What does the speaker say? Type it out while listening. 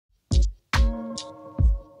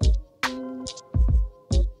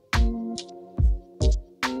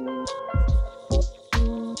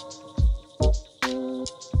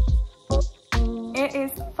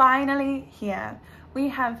finally here. We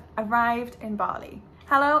have arrived in Bali.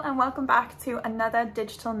 Hello and welcome back to another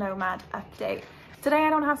digital nomad update. Today I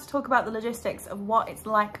don't have to talk about the logistics of what it's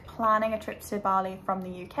like planning a trip to Bali from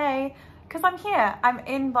the UK, because I'm here, I'm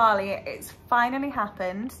in Bali, it's finally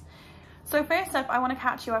happened. So first up, I want to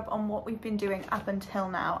catch you up on what we've been doing up until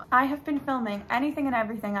now. I have been filming anything and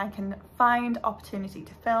everything I can find opportunity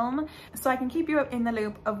to film, so I can keep you up in the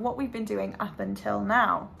loop of what we've been doing up until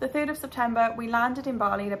now. The 3rd of September, we landed in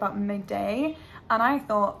Bali at about midday, and I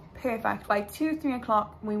thought, perfect, by 2-3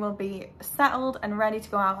 o'clock we will be settled and ready to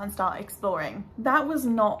go out and start exploring. That was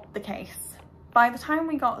not the case. By the time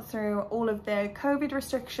we got through all of the COVID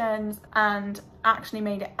restrictions and actually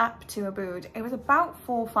made it up to Ubud, it was about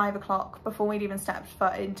 4 or 5 o'clock before we'd even stepped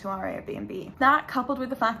foot into our Airbnb. That, coupled with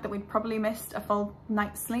the fact that we'd probably missed a full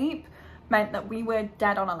night's sleep, meant that we were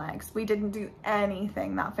dead on our legs. We didn't do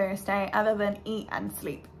anything that first day other than eat and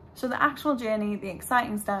sleep. So the actual journey, the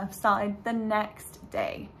exciting stuff, started the next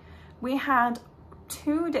day. We had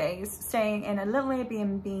 2 days staying in a little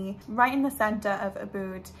Airbnb right in the center of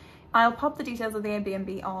Ubud. I'll pop the details of the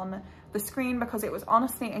Airbnb on the screen because it was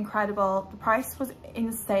honestly incredible. The price was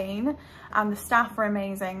insane and the staff were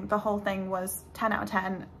amazing. The whole thing was 10 out of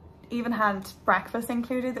 10. Even had breakfast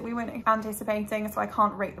included that we weren't anticipating, so I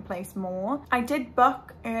can't rate the place more. I did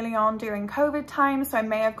book early on during COVID time, so I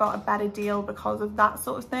may have got a better deal because of that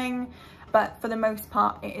sort of thing. But for the most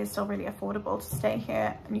part, it is still really affordable to stay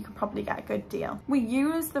here and you can probably get a good deal. We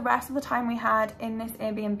used the rest of the time we had in this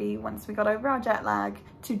Airbnb once we got over our jet lag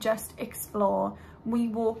to just explore. We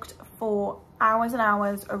walked for hours and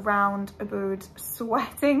hours around Ubud,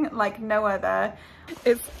 sweating like no other.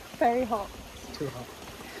 It's very hot. Too hot.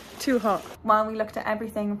 Too hot. While we looked at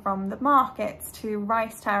everything from the markets to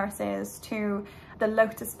rice terraces to the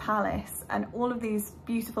Lotus Palace and all of these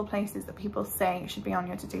beautiful places that people say should be on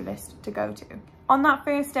your to-do list to go to. On that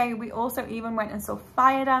first day, we also even went and saw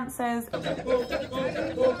fire dancers.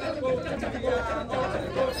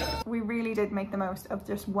 We really did make the most of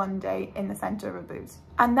just one day in the center of Ubud.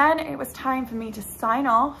 And then it was time for me to sign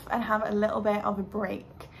off and have a little bit of a break.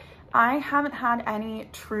 I haven't had any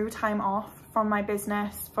true time off from my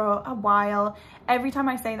business for a while. Every time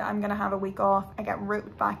I say that I'm gonna have a week off, I get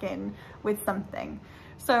roped back in with something.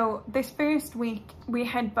 So this first week we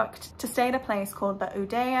had booked to stay at a place called the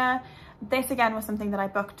Udaya. This again was something that I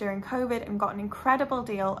booked during COVID and got an incredible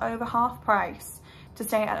deal, over half price, to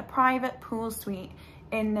stay at a private pool suite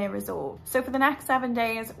in their resort. So for the next 7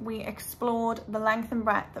 days, we explored the length and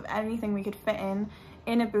breadth of anything we could fit in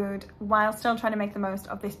Ubud while still trying to make the most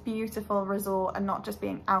of this beautiful resort and not just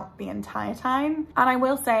being out the entire time. And I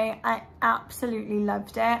will say I absolutely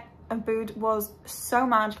loved it. Ubud was so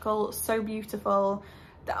magical, so beautiful.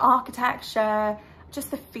 The architecture,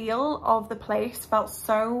 just the feel of the place felt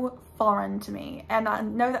so foreign to me. And I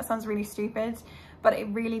know that sounds really stupid, but it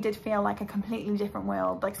really did feel like a completely different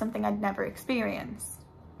world, like something I'd never experienced.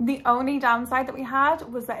 The only downside that we had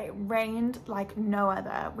was that it rained like no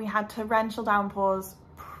other. We had torrential downpours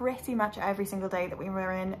pretty much every single day that we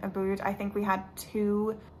were in Ubud. I think we had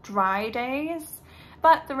 2 dry days,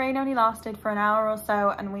 but the rain only lasted for an hour or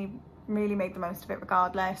so and we really made the most of it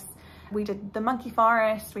regardless. We did the monkey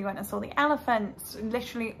forest, we went and saw the elephants,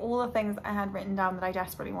 literally all the things I had written down that I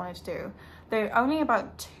desperately wanted to do. There are only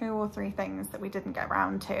about 2 or 3 things that we didn't get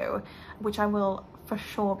around to, which I will for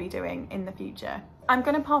sure be doing in the future. I'm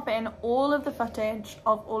going to pop in all of the footage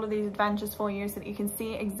of all of these adventures for you so that you can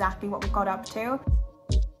see exactly what we've got up to.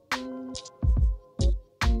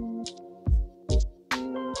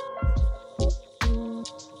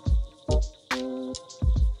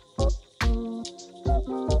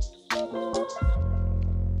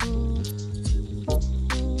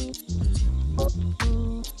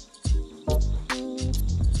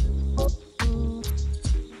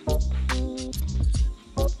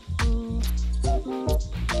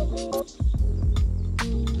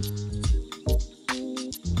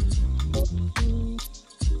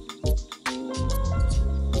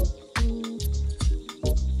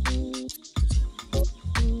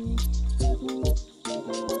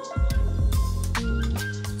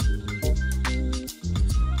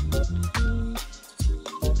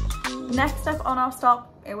 Next up on our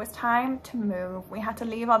stop, it was time to move. We had to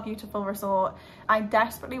leave our beautiful resort. I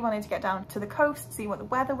desperately wanted to get down to the coast, see what the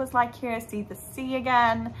weather was like here, see the sea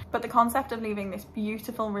again. But the concept of leaving this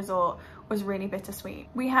beautiful resort was really bittersweet.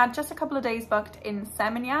 We had just a couple of days booked in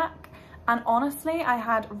Seminyak, and honestly, I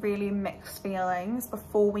had really mixed feelings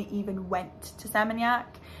before we even went to Seminyak.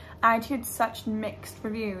 I'd heard such mixed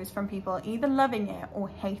reviews from people either loving it or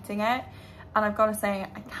hating it. And I've got to say,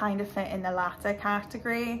 I kind of fit in the latter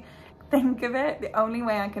category. think of it, the only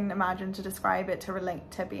way I can imagine to describe it to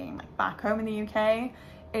relate to being like back home in the UK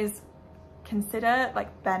is consider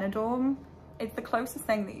like Benidorm. It's the closest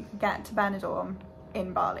thing that you can get to Benidorm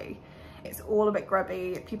in Bali. It's all a bit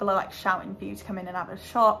grubby. People are like shouting for you to come in and have a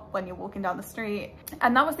shop when you're walking down the street.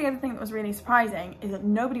 And that was the other thing that was really surprising, is that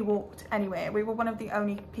nobody walked anywhere. We were one of the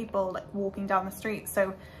only people like walking down the street.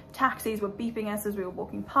 So taxis were beeping us as we were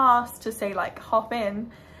walking past to say like hop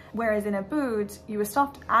in. Whereas in Ubud, you were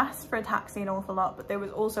stopped, asked for a taxi an awful lot, but there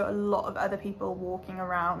was also a lot of other people walking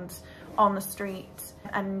around on the street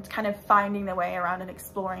and kind of finding their way around and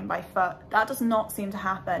exploring by foot. That does not seem to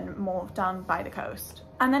happen more down by the coast.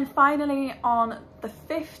 And then finally on the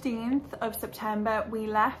 15th of September, we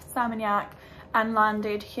left Seminyak and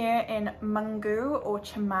landed here in Mungu, or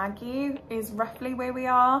Chamagi is roughly where we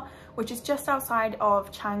are, which is just outside of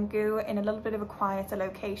Canggu in a little bit of a quieter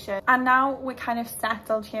location. And now we're kind of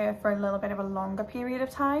settled here for a little bit of a longer period of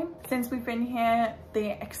time. Since we've been here,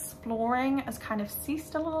 the exploring has kind of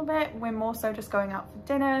ceased a little bit. We're more so just going out for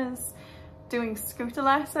dinners, doing scooter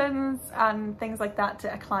lessons and things like that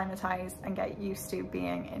to acclimatize and get used to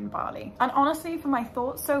being in Bali. And honestly, for my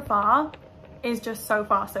thoughts so far, is just so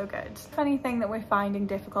far so good. Funny thing that we're finding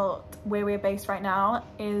difficult where we're based right now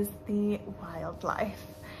is the wildlife.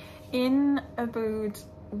 In Ubud,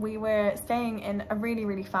 we were staying in a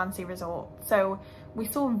really fancy resort, so we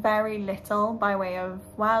saw very little by way of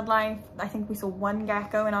wildlife. I think we saw one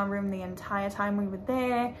gecko in our room the entire time we were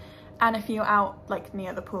there, and a few out like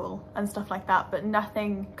near the pool and stuff like that, but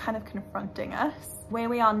nothing kind of confronting us. Where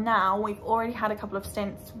we are now, we've already had a couple of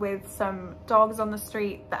stints with some dogs on the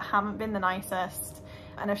street that haven't been the nicest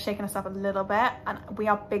and have shaken us up a little bit, and we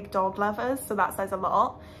are big dog lovers, so that says a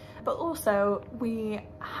lot. But also we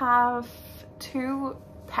have two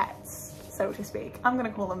pets, so to speak. I'm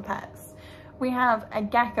gonna call them pets. We have a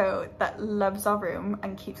gecko that loves our room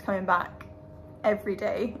and keeps coming back every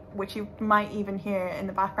day, which you might even hear in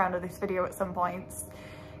the background of this video at some points,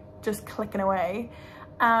 just clicking away.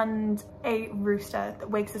 And a rooster that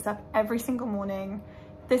wakes us up every single morning.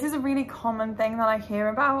 This is a really common thing that I hear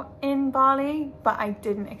about in Bali, but I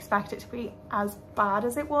didn't expect it to be as bad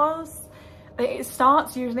as it was. It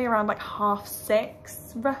starts usually around like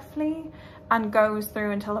 6:30 roughly and goes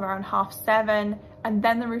through until around 7:30, and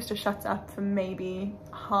then the rooster shuts up for maybe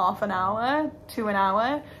half an hour to an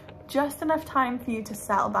hour, just enough time for you to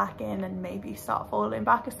settle back in and maybe start falling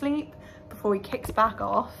back asleep before he kicks back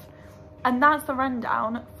off. And that's the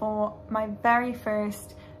rundown for my very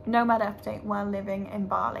first nomad update while living in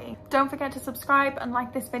Bali. Don't forget to subscribe and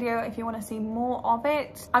like this video if you want to see more of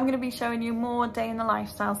it. I'm going to be showing you more day in the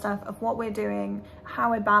lifestyle stuff of what we're doing,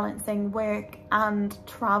 how we're balancing work and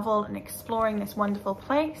travel and exploring this wonderful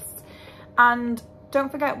place. And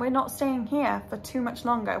don't forget, we're not staying here for too much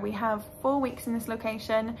longer. We have 4 weeks in this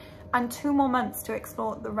location and 2 more months to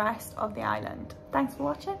explore the rest of the island. Thanks for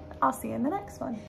watching. I'll see you in the next one.